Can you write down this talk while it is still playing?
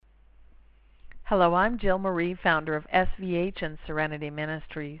Hello, I'm Jill Marie, founder of SVH and Serenity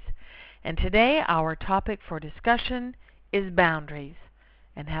Ministries. And today our topic for discussion is boundaries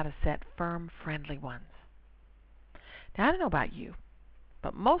and how to set firm, friendly ones. Now, I don't know about you,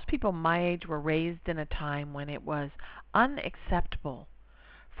 but most people my age were raised in a time when it was unacceptable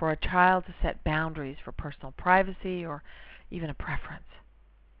for a child to set boundaries for personal privacy or even a preference.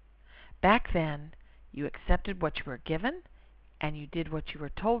 Back then, you accepted what you were given, and you did what you were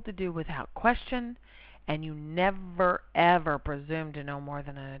told to do without question, and you never, ever presumed to know more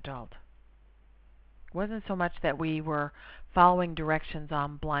than an adult. It wasn't so much that we were following directions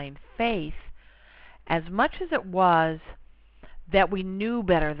on blind faith, as much as it was that we knew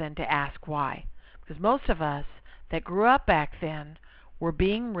better than to ask why. Because most of us that grew up back then were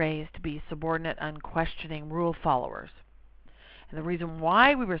being raised to be subordinate, unquestioning rule followers. And the reason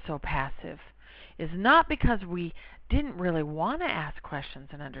why we were so passive is not because we didn't really want to ask questions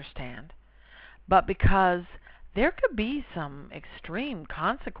and understand, but because there could be some extreme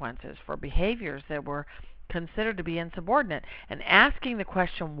consequences for behaviors that were considered to be insubordinate. And asking the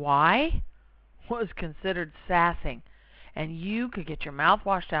question why was considered sassing, and you could get your mouth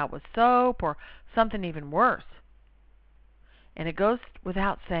washed out with soap or something even worse. And it goes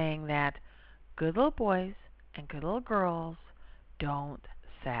without saying that good little boys and good little girls don't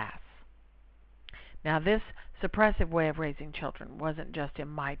sass. Now, this suppressive way of raising children wasn't just in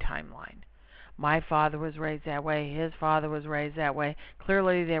my timeline. My father was raised that way. His father was raised that way.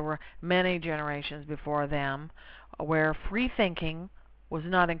 Clearly, there were many generations before them where free thinking was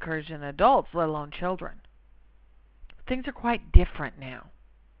not encouraged in adults, let alone children. Things are quite different now.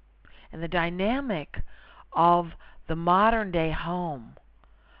 And the dynamic of the modern day home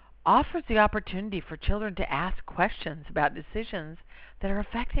offers the opportunity for children to ask questions about decisions that are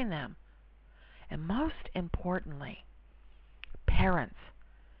affecting them. And most importantly, parents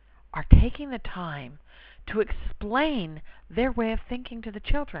are taking the time to explain their way of thinking to the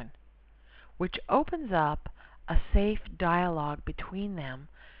children, which opens up a safe dialogue between them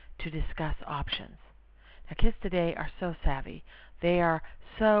to discuss options. Now, kids today are so savvy. They are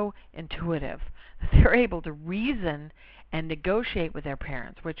so intuitive that they're able to reason and negotiate with their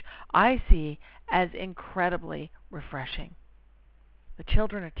parents, which I see as incredibly refreshing. The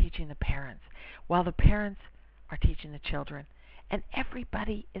children are teaching the parents, while the parents are teaching the children, and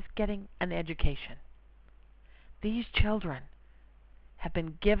everybody is getting an education. These children have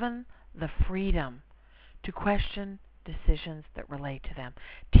been given the freedom to question decisions that relate to them,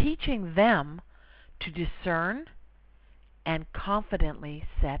 teaching them to discern and confidently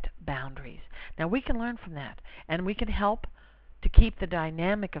set boundaries. Now, we can learn from that, and we can help to keep the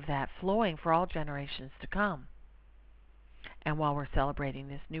dynamic of that flowing for all generations to come. And while we're celebrating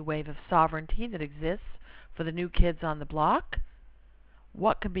this new wave of sovereignty that exists for the new kids on the block,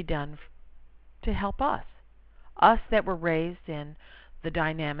 what can be done to help us? Us that were raised in the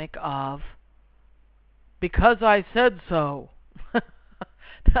dynamic of, because I said so.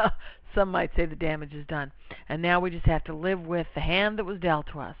 Some might say the damage is done. And now we just have to live with the hand that was dealt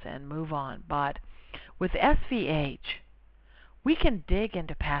to us and move on. But with SVH, we can dig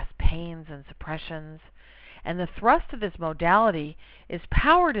into past pains and suppressions. And the thrust of this modality is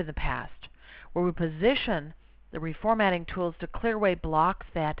powered in the past, where we position the reformatting tools to clear away blocks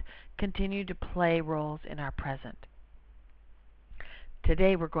that continue to play roles in our present.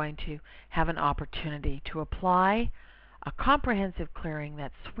 Today we're going to have an opportunity to apply a comprehensive clearing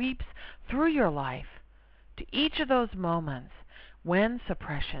that sweeps through your life to each of those moments when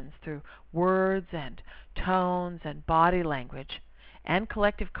suppressions through words and tones and body language and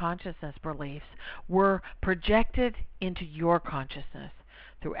collective consciousness beliefs were projected into your consciousness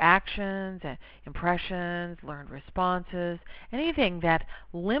through actions and impressions, learned responses, anything that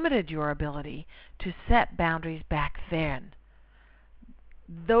limited your ability to set boundaries back then.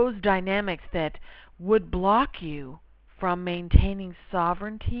 Those dynamics that would block you from maintaining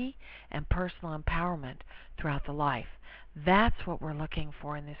sovereignty and personal empowerment throughout the life. That's what we're looking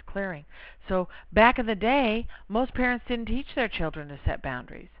for in this clearing. So back in the day, most parents didn't teach their children to set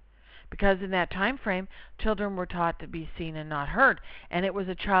boundaries, because in that time frame, children were taught to be seen and not heard, and it was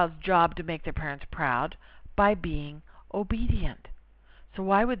a child's job to make their parents proud by being obedient. So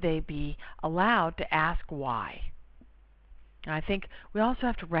why would they be allowed to ask why? I think we also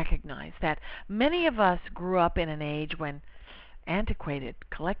have to recognize that many of us grew up in an age when antiquated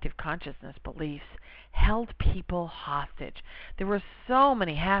collective consciousness beliefs held people hostage. There were so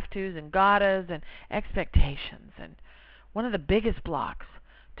many have-tos and gotta's and expectations, and one of the biggest blocks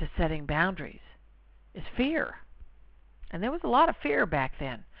to setting boundaries is fear. And there was a lot of fear back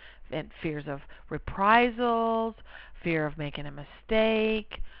then. And fears of reprisals, fear of making a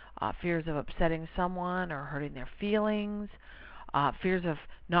mistake, fears of upsetting someone or hurting their feelings, fears of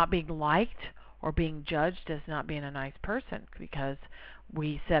not being liked or being judged as not being a nice person because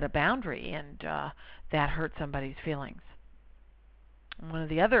we set a boundary and that hurt somebody's feelings. And one of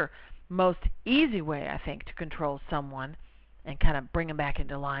the other most easy way, I think, to control someone and kind of bring them back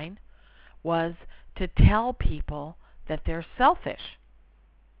into line was to tell people that they're selfish.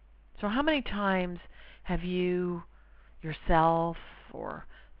 So how many times have you yourself or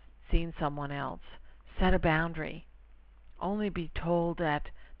seen someone else set a boundary only be told that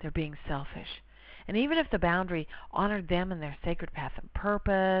they're being selfish? And even if the boundary honored them and their sacred path and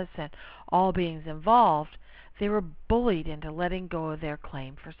purpose and all beings involved, they were bullied into letting go of their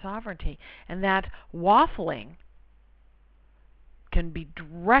claim for sovereignty. And that waffling can be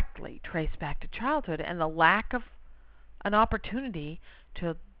directly traced back to childhood and the lack of an opportunity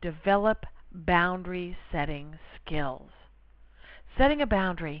to develop boundary setting skills. Setting a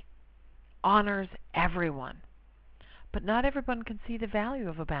boundary honors everyone, but not everyone can see the value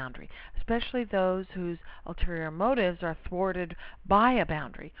of a boundary, especially those whose ulterior motives are thwarted by a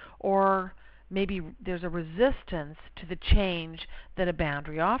boundary, or maybe there's a resistance to the change that a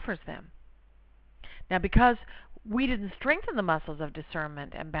boundary offers them. Now, because we didn't strengthen the muscles of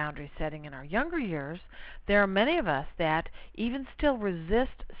discernment and boundary setting in our younger years, there are many of us that even still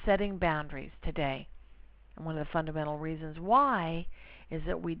resist setting boundaries today. And one of the fundamental reasons why is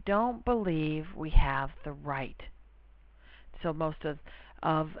that we don't believe we have the right. So most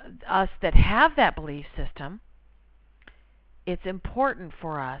of us that have that belief system, it's important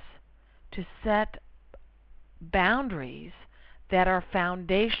for us to set boundaries that are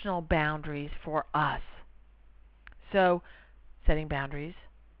foundational boundaries for us. So setting boundaries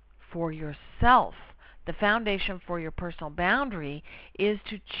for yourself. The foundation for your personal boundary is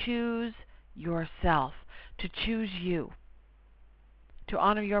to choose yourself, to choose you, to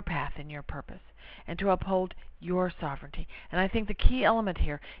honor your path and your purpose, and to uphold your sovereignty. And I think the key element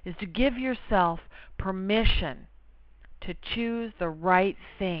here is to give yourself permission to choose the right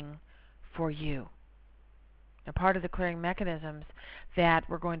thing for you. Now, part of the clearing mechanisms that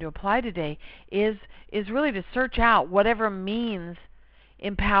we're going to apply today is really to search out whatever means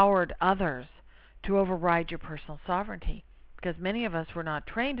empowered others to override your personal sovereignty. Because many of us were not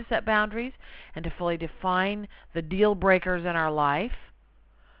trained to set boundaries and to fully define the deal breakers in our life.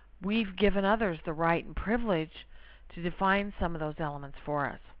 We've given others the right and privilege to define some of those elements for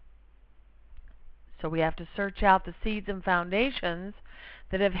us. So we have to search out the seeds and foundations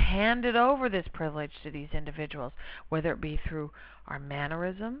that have handed over this privilege to these individuals, whether it be through our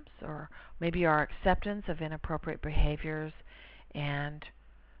mannerisms or maybe our acceptance of inappropriate behaviors and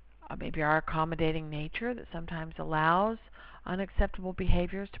maybe our accommodating nature that sometimes allows unacceptable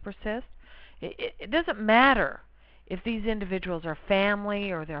behaviors to persist. It doesn't matter if these individuals are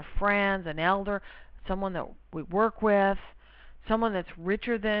family or they're friends, an elder, someone that we work with, someone that's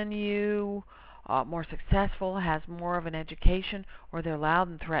richer than you, more successful, has more of an education, or they're loud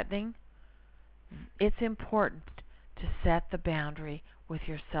and threatening. It's important to set the boundary with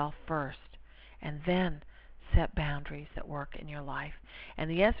yourself first, and then set boundaries that work in your life. And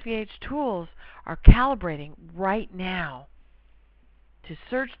the SVH tools are calibrating right now to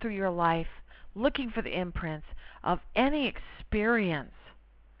search through your life, looking for the imprints of any experience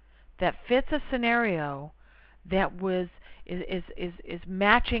that fits a scenario that is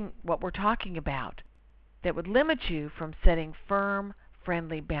matching what we're talking about, that would limit you from setting firm,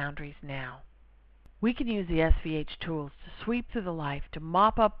 friendly boundaries now. We can use the SVH tools to sweep through the life, to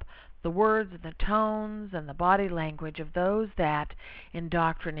mop up the words and the tones and the body language of those that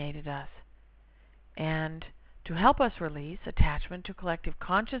indoctrinated us, and to help us release attachment to collective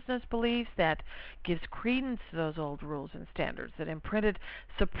consciousness beliefs that gives credence to those old rules and standards that imprinted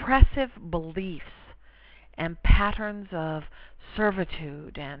suppressive beliefs and patterns of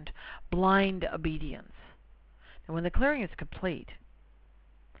servitude and blind obedience. And when the clearing is complete,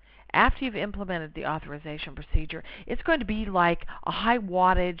 after you've implemented the authorization procedure, it's going to be like a high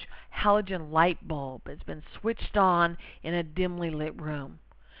wattage halogen light bulb that's been switched on in a dimly lit room.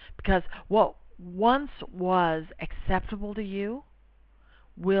 Because what once was acceptable to you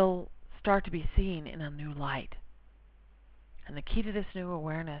will start to be seen in a new light. And the key to this new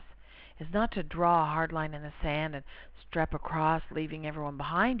awareness is not to draw a hard line in the sand and strap across, leaving everyone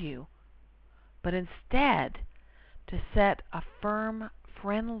behind you, but instead to set a firm,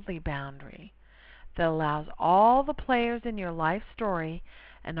 friendly boundary that allows all the players in your life story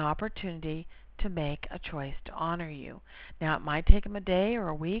an opportunity to make a choice to honor you. Now, it might take them a day or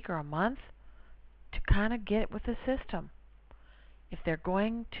a week or a month to kind of get with the system. If they're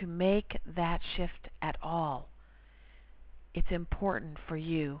going to make that shift at all, it's important for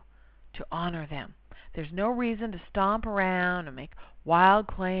you to honor them. There's no reason to stomp around and make wild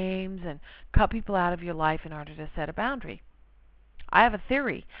claims and cut people out of your life in order to set a boundary. I have a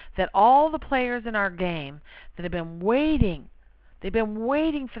theory that all the players in our game that have been waiting, they've been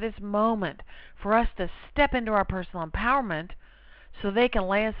waiting for this moment for us to step into our personal empowerment so they can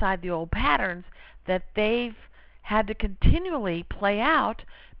lay aside the old patterns that they've had to continually play out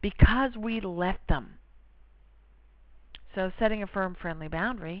because we let them. So setting a firm, friendly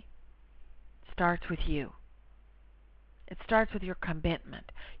boundary starts with you. It starts with your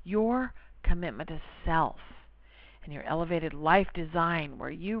commitment to self and your elevated life design,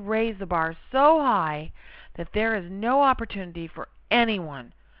 where you raise the bar so high that there is no opportunity for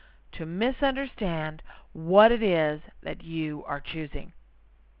anyone to misunderstand what it is that you are choosing.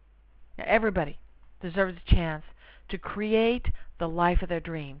 Now, everybody deserves a chance to create the life of their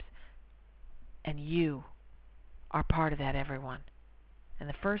dreams, and you are part of that, everyone. And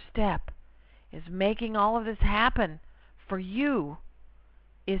the first step is making all of this happen for you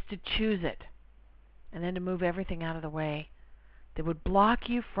is to choose it, and then to move everything out of the way that would block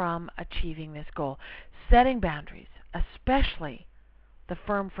you from achieving this goal. Setting boundaries, especially the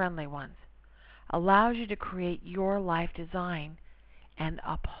firm, friendly ones, allows you to create your life design and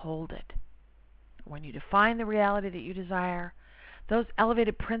uphold it. When you define the reality that you desire, those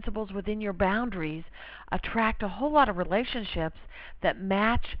elevated principles within your boundaries attract a whole lot of relationships that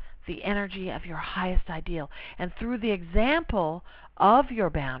match the energy of your highest ideal. And through the example of your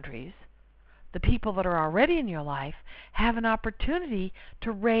boundaries, the people that are already in your life have an opportunity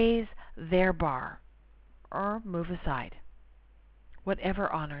to raise their bar or move aside,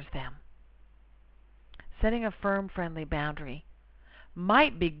 whatever honors them. Setting a firm, friendly boundary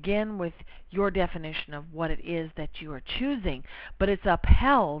might begin with your definition of what it is that you are choosing, but it's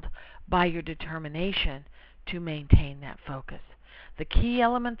upheld by your determination to maintain that focus. The key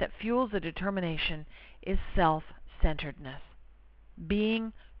element that fuels the determination is self-centeredness,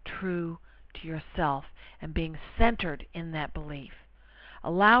 being true to yourself and being centered in that belief,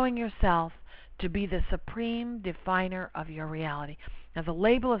 allowing yourself to be the supreme definer of your reality. Now, the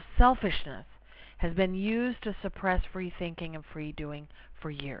label of selfishness has been used to suppress free thinking and free doing for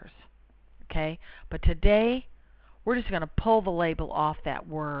years. Okay? But today, we're just going to pull the label off that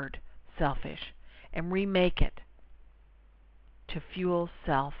word, selfish, and remake it to fuel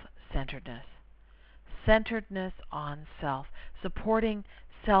self-centeredness. Centeredness on self, supporting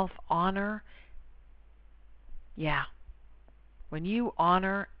self-honor. Yeah. When you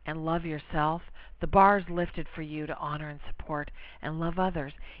honor and love yourself, the bar is lifted for you to honor and support and love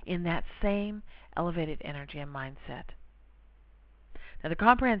others in that same elevated energy and mindset. Now, the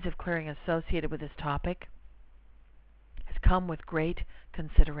comprehensive clearing associated with this topic has come with great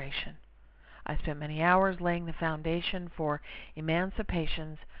consideration. I spent many hours laying the foundation for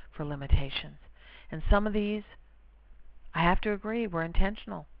emancipations for limitations. And some of these, I have to agree, were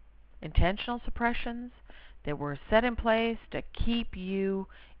intentional. Intentional suppressions that were set in place to keep you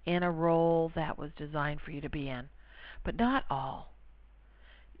in a role that was designed for you to be in. But not all.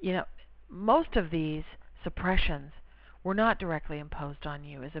 Most of these suppressions were not directly imposed on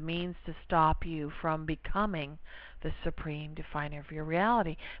you as a means to stop you from becoming the supreme definer of your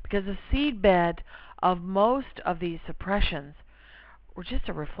reality, because the seedbed of most of these suppressions were just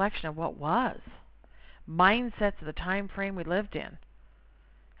a reflection of what was, mindsets of the time frame we lived in.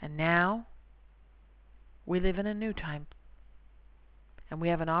 And now we live in a new time, and we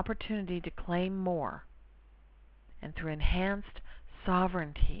have an opportunity to claim more, and through enhanced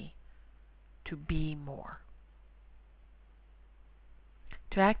sovereignty to be more.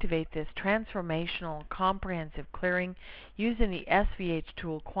 To activate this transformational, comprehensive clearing using the SVH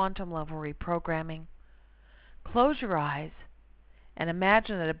tool, Quantum Level Reprogramming, close your eyes and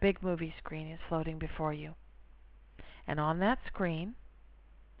imagine that a big movie screen is floating before you. And on that screen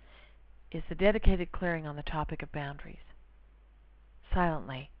is the dedicated clearing on the topic of boundaries.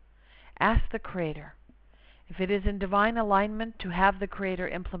 Silently, ask the Creator if it is in divine alignment to have the Creator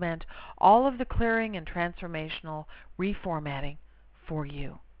implement all of the clearing and transformational reformatting for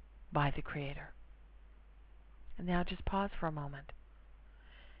you by the Creator. And now just pause for a moment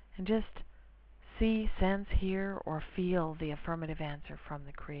and just see, sense, hear, or feel the affirmative answer from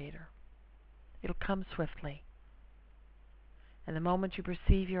the Creator. It'll come swiftly. And the moment you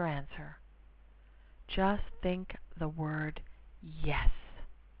perceive your answer, just think the word yes.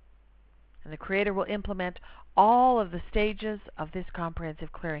 And the Creator will implement all of the stages of this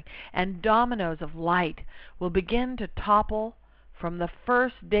comprehensive clearing, and dominoes of light will begin to topple from the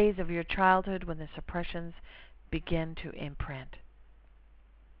first days of your childhood when the suppressions begin to imprint.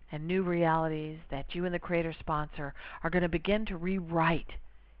 And new realities that you and the Creator sponsor are going to begin to rewrite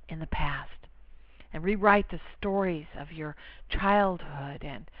in the past and rewrite the stories of your childhood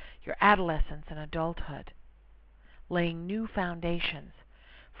and your adolescence and adulthood, laying new foundations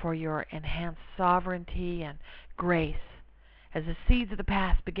for your enhanced sovereignty and grace as the seeds of the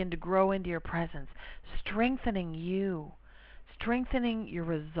past begin to grow into your presence, strengthening you, strengthening your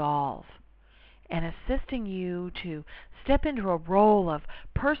resolve, and assisting you to step into a role of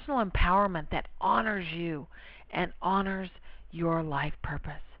personal empowerment that honors you and honors your life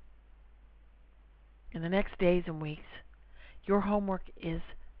purpose. In the next days and weeks, your homework is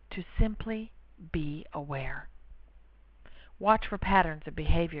to simply be aware. Watch for patterns of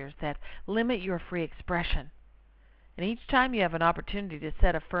behaviors that limit your free expression. And each time you have an opportunity to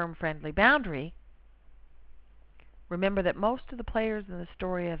set a firm, friendly boundary, remember that most of the players in the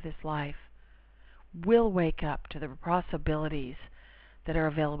story of this life will wake up to the possibilities that are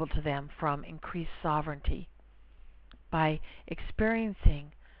available to them from increased sovereignty by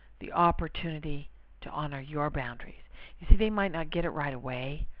experiencing the opportunity to honor your boundaries. You see, they might not get it right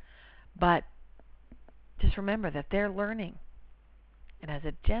away, but just remember that they're learning. And as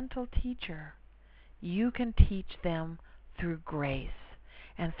a gentle teacher, you can teach them through grace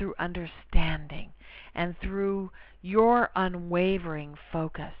and through understanding and through your unwavering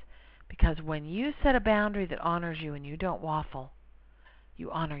focus. Because when you set a boundary that honors you and you don't waffle, you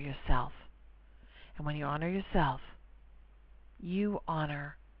honor yourself. And when you honor yourself, you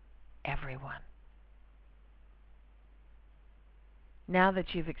honor everyone. Now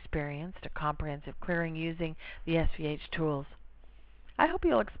that you've experienced a comprehensive clearing using the SVH tools, I hope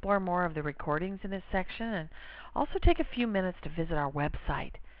you'll explore more of the recordings in this section and also take a few minutes to visit our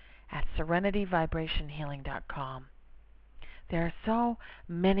website at serenityvibrationhealing.com. There are so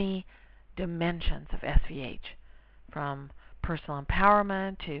many dimensions of SVH, from personal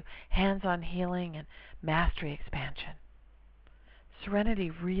empowerment to hands-on healing and mastery expansion. Serenity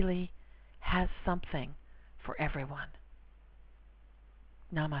really has something for everyone.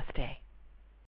 Namaste.